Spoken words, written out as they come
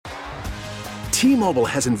T-Mobile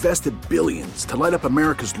has invested billions to light up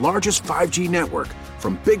America's largest 5G network,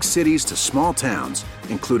 from big cities to small towns,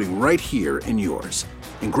 including right here in yours.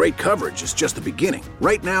 And great coverage is just the beginning.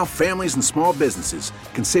 Right now, families and small businesses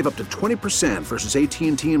can save up to 20% versus AT&T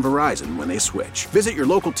and Verizon when they switch. Visit your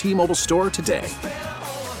local T-Mobile store today.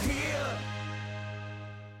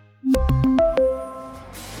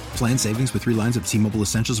 Plan savings with 3 lines of T-Mobile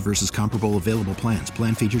Essentials versus comparable available plans.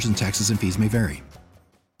 Plan features and taxes and fees may vary.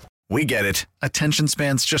 We get it. Attention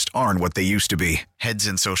spans just aren't what they used to be. Heads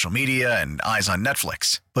in social media and eyes on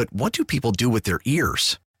Netflix. But what do people do with their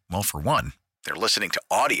ears? Well, for one, they're listening to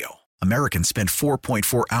audio. Americans spend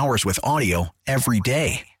 4.4 hours with audio every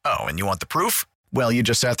day. Oh, and you want the proof? Well, you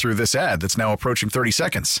just sat through this ad that's now approaching 30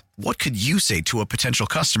 seconds. What could you say to a potential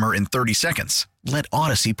customer in 30 seconds? Let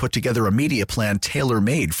Odyssey put together a media plan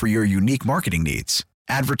tailor-made for your unique marketing needs.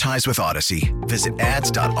 Advertise with Odyssey. Visit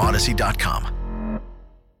ads.odyssey.com.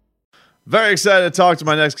 Very excited to talk to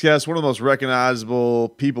my next guest, one of the most recognizable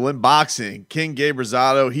people in boxing, King Gabe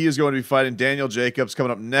Rosado. He is going to be fighting Daniel Jacobs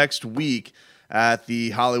coming up next week at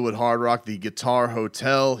the Hollywood Hard Rock, the Guitar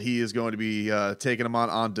Hotel. He is going to be taking him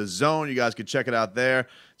on DAZN. You guys can check it out there.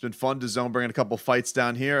 It's been fun. DAZN bringing a couple fights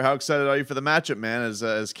down here. How excited are you for the matchup, man,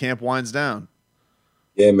 as camp winds down?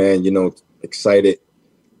 Yeah, man, excited,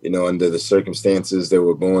 under the circumstances that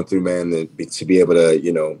we're going through, man, to be able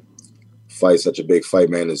to, fight such a big fight,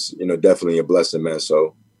 man, is, definitely a blessing, man.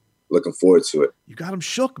 So looking forward to it. You got him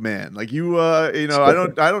shook, man. Like I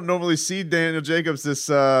don't normally see Daniel Jacobs this,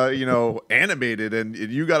 animated, and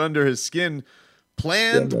you got under his skin.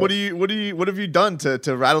 Planned. Yeah, what have you done to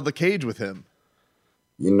rattle the cage with him?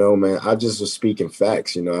 Man, I just was speaking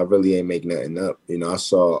facts. I really ain't make nothing up. I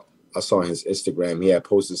saw on his Instagram, he had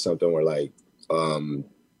posted something where DAZN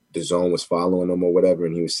was following him or whatever,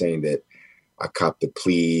 and he was saying that I copped the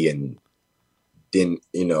plea and didn't,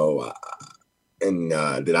 that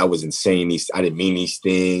I wasn't saying I didn't mean these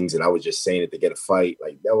things, and I was just saying it to get a fight.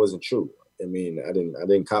 Like, that wasn't true. I mean, I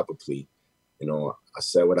didn't cop a plea. I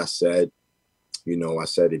said what I said. I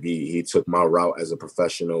said if he took my route as a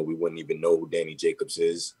professional, we wouldn't even know who Danny Jacobs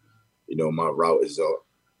is. My route is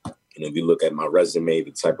if you look at my resume,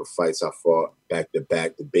 the type of fights I fought back to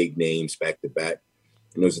back, the big names back to back,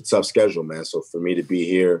 it was a tough schedule, man. So for me to be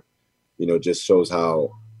here, just shows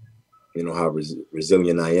how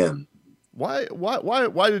resilient I am. Why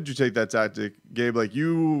did you take that tactic, Gabe? Like,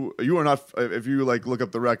 you are not, if you look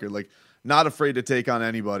up the record, not afraid to take on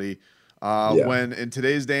anybody. When in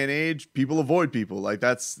today's day and age, people avoid people. Like,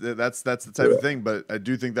 that's the type of thing. But I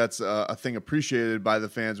do think that's a thing appreciated by the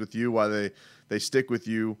fans with you, why they stick with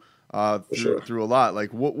you through a lot.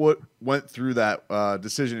 Like, what went through that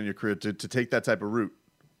decision in your career to take that type of route?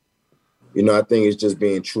 I think it's just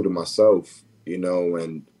being true to myself,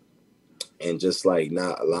 and just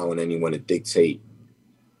not allowing anyone to dictate,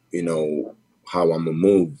 how I'm gonna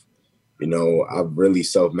move. I've really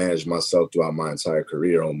self-managed myself throughout my entire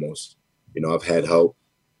career almost. I've had help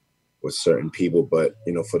with certain people, but,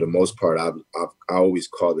 for the most part, I always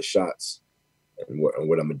call the shots and what I'm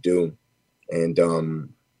gonna do. And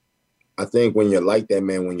I think when you're like that,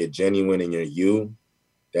 man, when you're genuine and you're you,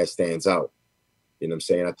 that stands out. You know what I'm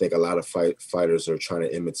saying? I think a lot of fighters are trying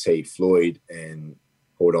to imitate Floyd and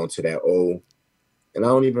hold on to that O. And I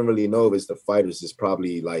don't even really know if it's the fighters. It's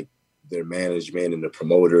probably their management and the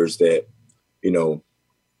promoters that,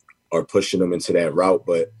 are pushing them into that route.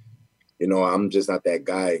 But, I'm just not that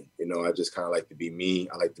guy. I just kind of like to be me.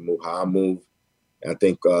 I like to move how I move. And I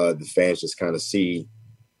think the fans just kind of see,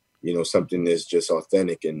 something that's just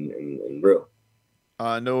authentic and real.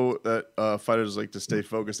 I know that fighters like to stay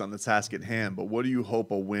focused on the task at hand, but what do you hope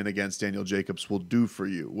a win against Daniel Jacobs will do for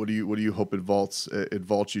you? What do you hope it vaults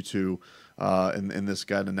you to in this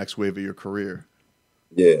guy, the next wave of your career?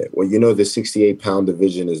 Yeah, well, the 68-pound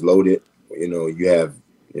division is loaded. You have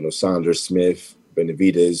Sandra Smith,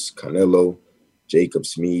 Benavidez, Canelo,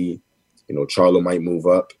 Jacobs, me. Charlo might move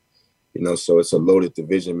up. So it's a loaded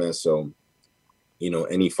division, man. So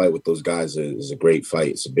any fight with those guys is a great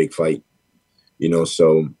fight. It's a big fight.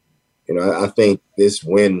 I think this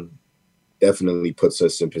win definitely puts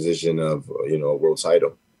us in position of, a world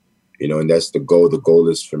title, and that's the goal. The goal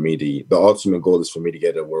is for me the ultimate goal is for me to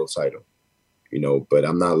get a world title, but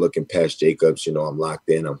I'm not looking past Jacobs. I'm locked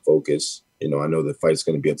in, I'm focused. I know the fight's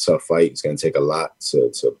going to be a tough fight. It's going to take a lot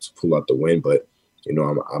to pull out the win, but,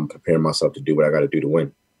 I'm preparing myself to do what I got to do to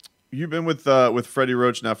win. You've been with Freddie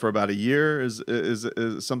Roach now for about a year. Is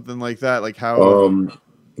something like that? Like how?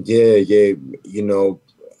 Yeah, a little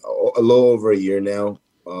over a year now.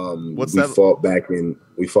 We fought back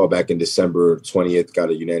in December 20th, got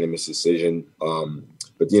a unanimous decision.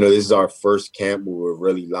 But this is our first camp where we're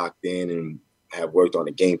really locked in, and have worked on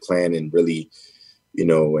a game plan and really,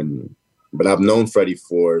 but I've known Freddie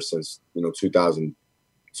since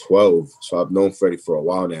 2012. So I've known Freddie for a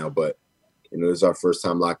while now, but this is our first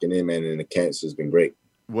time locking in, man, and the camps has been great.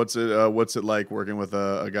 What's it like working with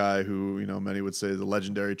a guy who, many would say is a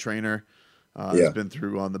legendary trainer, has been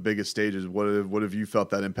through on the biggest stages? What have you felt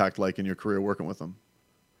that impact like in your career working with him?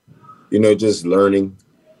 Just learning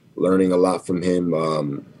a lot from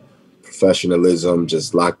him, professionalism,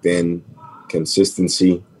 just locked in,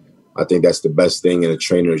 consistency. I think that's the best thing in a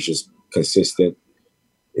trainer is just consistent,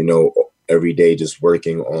 every day just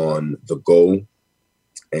working on the goal.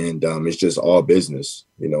 And it's just all business,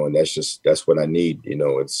 and that's what I need.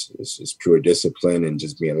 It's pure discipline and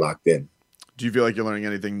just being locked in. Do you feel like you're learning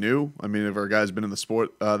anything new? I mean, if our guy's been in the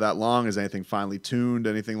sport that long, is anything finely tuned,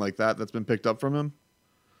 anything like that's been picked up from him?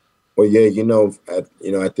 Well, yeah,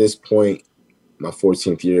 at this point, my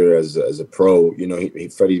 14th year as a pro,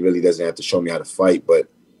 Freddie really doesn't have to show me how to fight. But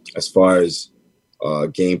as far as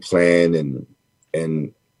game plan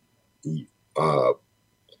and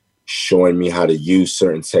showing me how to use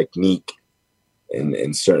certain technique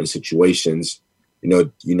in certain situations,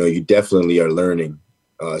 you definitely are learning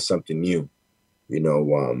something new,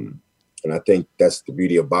 and I think that's the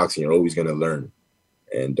beauty of boxing. You're always going to learn.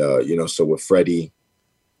 And, so with Freddie,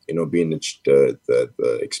 being the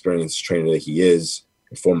experienced trainer that he is,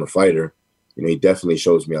 a former fighter, he definitely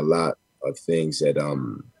shows me a lot of things that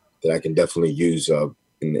I can definitely use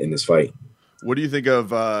in this fight. What do you think of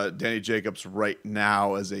Danny Jacobs right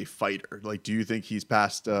now as a fighter? Like, do you think he's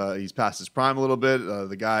past his prime a little bit?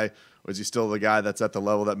 The guy, or is he still the guy that's at the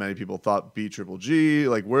level that many people thought beat Triple G?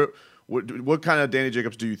 Like, what kind of Danny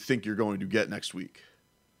Jacobs do you think you're going to get next week?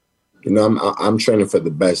 I'm training for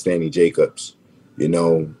the best Danny Jacobs. I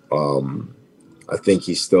think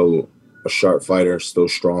he's still a sharp fighter, still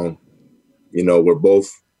strong. We're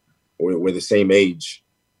the same age,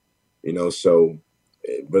 so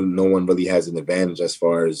but no one really has an advantage as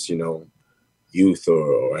far as, youth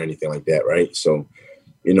or anything like that, right? So,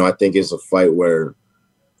 I think it's a fight where,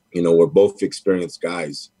 we're both experienced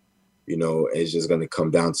guys, it's just going to come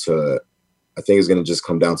down to, I think it's going to just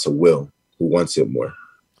come down to will, who wants it more.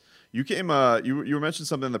 You came, you were mentioning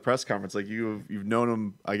something in the press conference, like you've known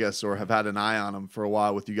him, I guess, or have had an eye on him for a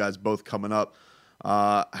while with you guys both coming up.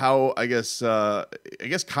 How, I guess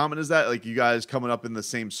common is that? Like you guys coming up in the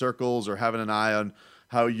same circles or having an eye on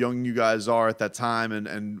how young you guys are at that time?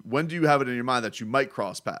 And when do you have it in your mind that you might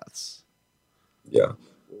cross paths? Yeah.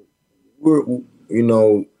 When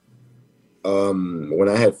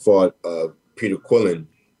I had fought Peter Quillen,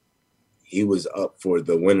 he was up for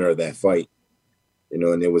the winner of that fight.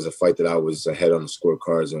 And it was a fight that I was ahead on the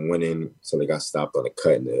scorecards and winning, so they got stopped on a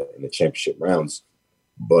cut in the championship rounds.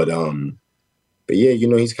 But yeah,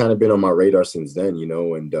 he's kind of been on my radar since then,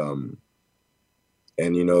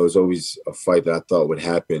 and it was always a fight that I thought would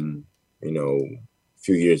happen, a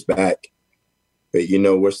few years back. But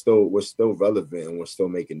we're still relevant and we're still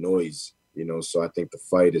making noise, So I think the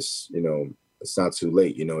fight is, it's not too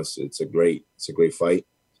late. It's a great fight.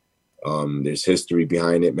 There's history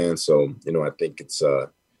behind it, man. So, I think it's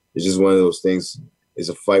just one of those things. It's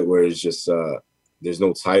a fight where it's just, there's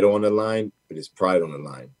no title on the line, but it's pride on the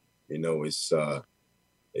line.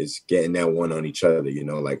 It's getting that one on each other,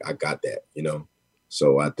 like I got that,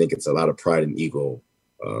 So I think it's a lot of pride and ego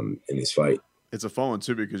in this fight. It's a fun one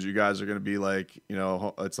too, because you guys are going to be like,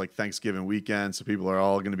 it's like Thanksgiving weekend. So people are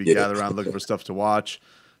all going to be gathered around looking for stuff to watch.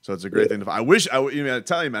 So it's a great thing. I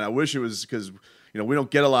tell you, man, I wish it was because, we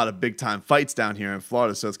don't get a lot of big time fights down here in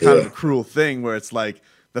Florida. So it's kind of a cruel thing where it's like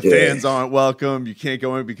the fans aren't welcome. You can't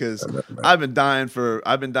go in because I've been dying for,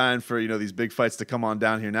 these big fights to come on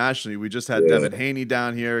down here nationally. We just had Devin Haney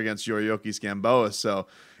down here against Yuriorkis Gamboa. So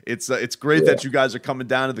it's great that you guys are coming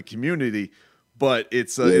down to the community, but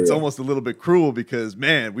it's almost a little bit cruel because,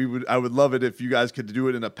 man, I would love it if you guys could do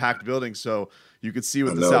it in a packed building so you could see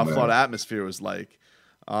what the South Florida atmosphere was like.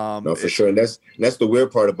 No, for sure. And that's the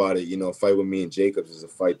weird part about it. A fight with me and Jacobs is a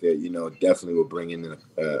fight that, definitely will bring in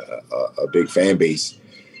a big fan base,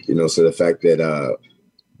 so the fact that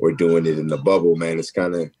we're doing it in the bubble, man, it's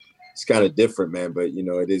kind of different, man, but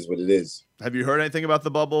it is what it is. Have you heard anything about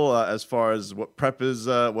the bubble as far as what prep is,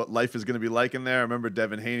 what life is going to be like in there? I remember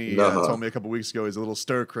Devin Haney told me a couple weeks ago he's a little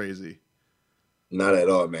stir crazy. Not at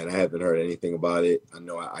all, man. I haven't heard anything about it. I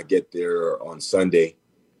know I get there on Sunday,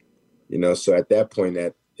 so at that point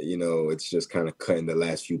it's just kind of cutting the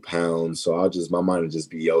last few pounds. So my mind will just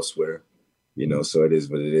be elsewhere, so it is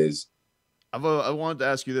what it is. I wanted to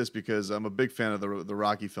ask you this because I'm a big fan of the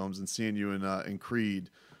Rocky films and seeing you in Creed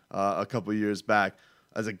a couple of years back.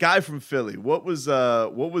 as a guy from Philly, what was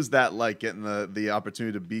that like, getting the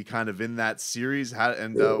opportunity to be kind of in that series?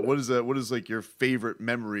 What is like your favorite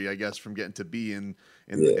memory, I guess, from getting to be in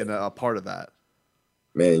a part of that?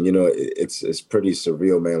 Man, it's pretty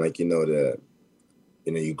surreal, man. Like,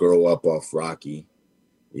 you grow up off Rocky,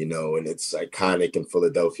 and it's iconic in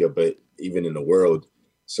Philadelphia, but even in the world.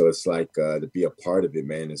 So it's like, to be a part of it,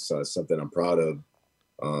 man, it's something I'm proud of.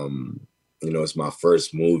 It's my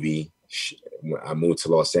first movie. I moved to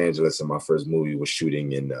Los Angeles, and my first movie was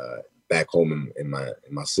shooting in back home in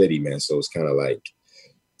my city, man. So it's kind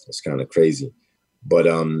of crazy. But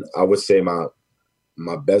I would say my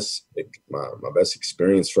best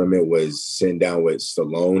experience from it was sitting down with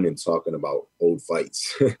Stallone and talking about old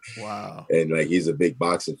fights. Wow. And he's a big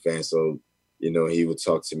boxing fan, so he would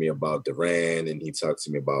talk to me about Duran, and he talked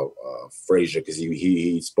to me about Frazier, because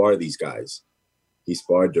he sparred these guys. He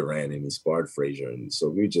sparred Duran and he sparred Frazier, and so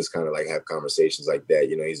we just kind of have conversations like that.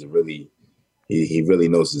 He's he really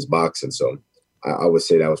knows his boxing. So I would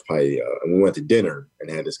say that was probably, and we went to dinner and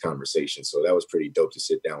had this conversation. So that was pretty dope to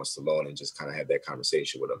sit down with Stallone and just kind of have that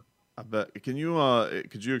conversation with him. I bet. Could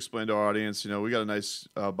you explain to our audience? We got a nice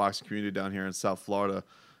boxing community down here in South Florida,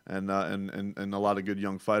 and a lot of good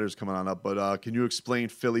young fighters coming on up. But can you explain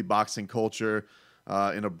Philly boxing culture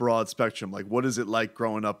in a broad spectrum? Like, what is it like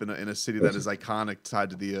growing up in a city that is iconic, tied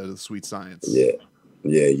to the sweet science? Yeah.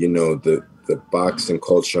 The boxing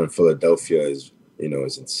culture in Philadelphia is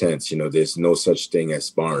intense. There's no such thing as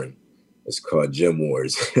sparring. It's called gym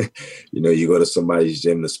wars. You go to somebody's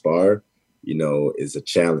gym to spar, it's a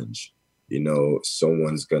challenge.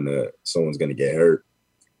 Someone's gonna get hurt.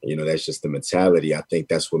 That's just the mentality. I think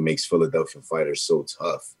that's what makes Philadelphia fighters so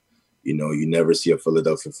tough. You never see a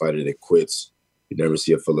Philadelphia fighter that quits. You never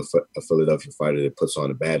see a Philadelphia fighter that puts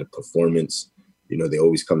on a bad performance. They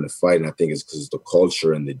always come to fight, and I think it's because the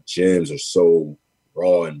culture and the gyms are so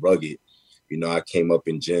raw and rugged. I came up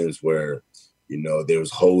in gyms where, there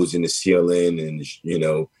was holes in the ceiling, and,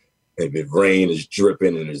 if it rained, it's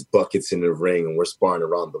dripping, and there's buckets in the ring, and we're sparring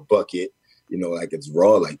around the bucket. It's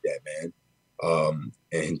raw like that, man.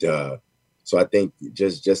 So I think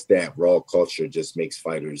just that raw culture just makes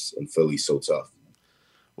fighters in Philly so tough.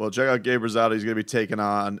 Well, check out Gabe Rosado. He's going to be taking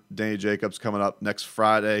on Danny Jacobs coming up next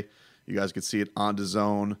Friday. You guys can see it on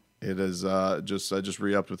DAZN. It is I just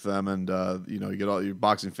re-upped with them, and you get all your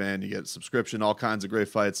boxing fan, you get a subscription, all kinds of great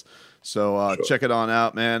fights. So sure. Check it on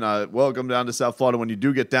out, man. Welcome down to South Florida. When you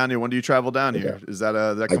do get down here, when do you travel down here? Is that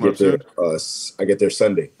coming up soon? I get there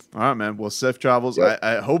Sunday. All right, man. Well, safe travels. Yep.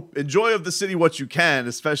 I hope enjoy of the city what you can,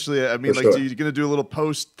 especially. You're gonna do a little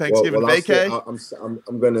post Thanksgiving vacay.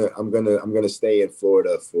 I'm gonna stay in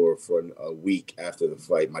Florida for a week after the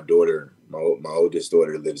fight. My oldest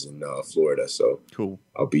daughter lives in Florida, so cool.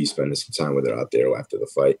 I'll be spending some time with her out there after the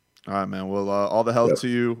fight. All right, man. Well, all the health to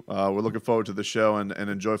you. We're looking forward to the show, and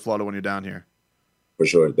enjoy Florida when you're down here. For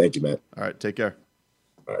sure. Thank you, man. All right. Take care.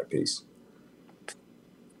 All right. Peace.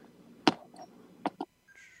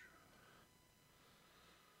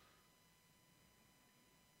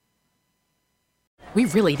 We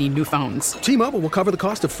really need new phones. T-Mobile will cover the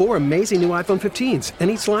cost of 4 amazing new iPhone 15s, and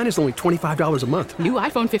each line is only $25 a month. New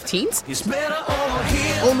iPhone 15s? It's better over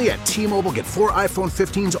here. Only at T-Mobile, get 4 iPhone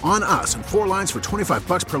 15s on us and 4 lines for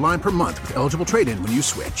 $25 per line per month with eligible trade-in when you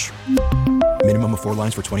switch. Minimum of 4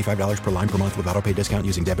 lines for $25 per line per month with autopay discount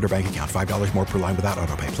using debit or bank account. $5 more per line without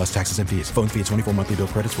autopay, plus taxes and fees. Phone fee at 24 monthly bill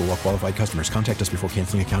credits for well-qualified customers. Contact us before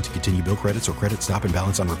canceling account to continue bill credits or credit stop and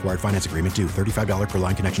balance on required finance agreement due. $35 per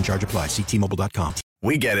line connection charge applies. See T-Mobile.com.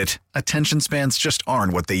 We get it. Attention spans just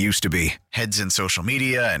aren't what they used to be. Heads in social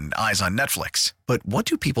media and eyes on Netflix. But what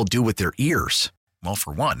do people do with their ears? Well,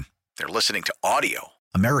 for one, they're listening to audio.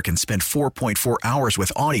 Americans spend 4.4 hours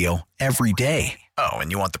with audio every day. Oh,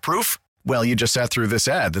 and you want the proof? Well, you just sat through this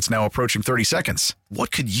ad that's now approaching 30 seconds.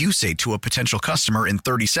 What could you say to a potential customer in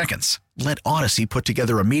 30 seconds? Let Odyssey put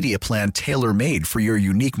together a media plan tailor-made for your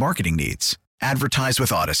unique marketing needs. Advertise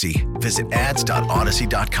with Odyssey. Visit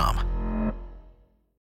ads.odyssey.com.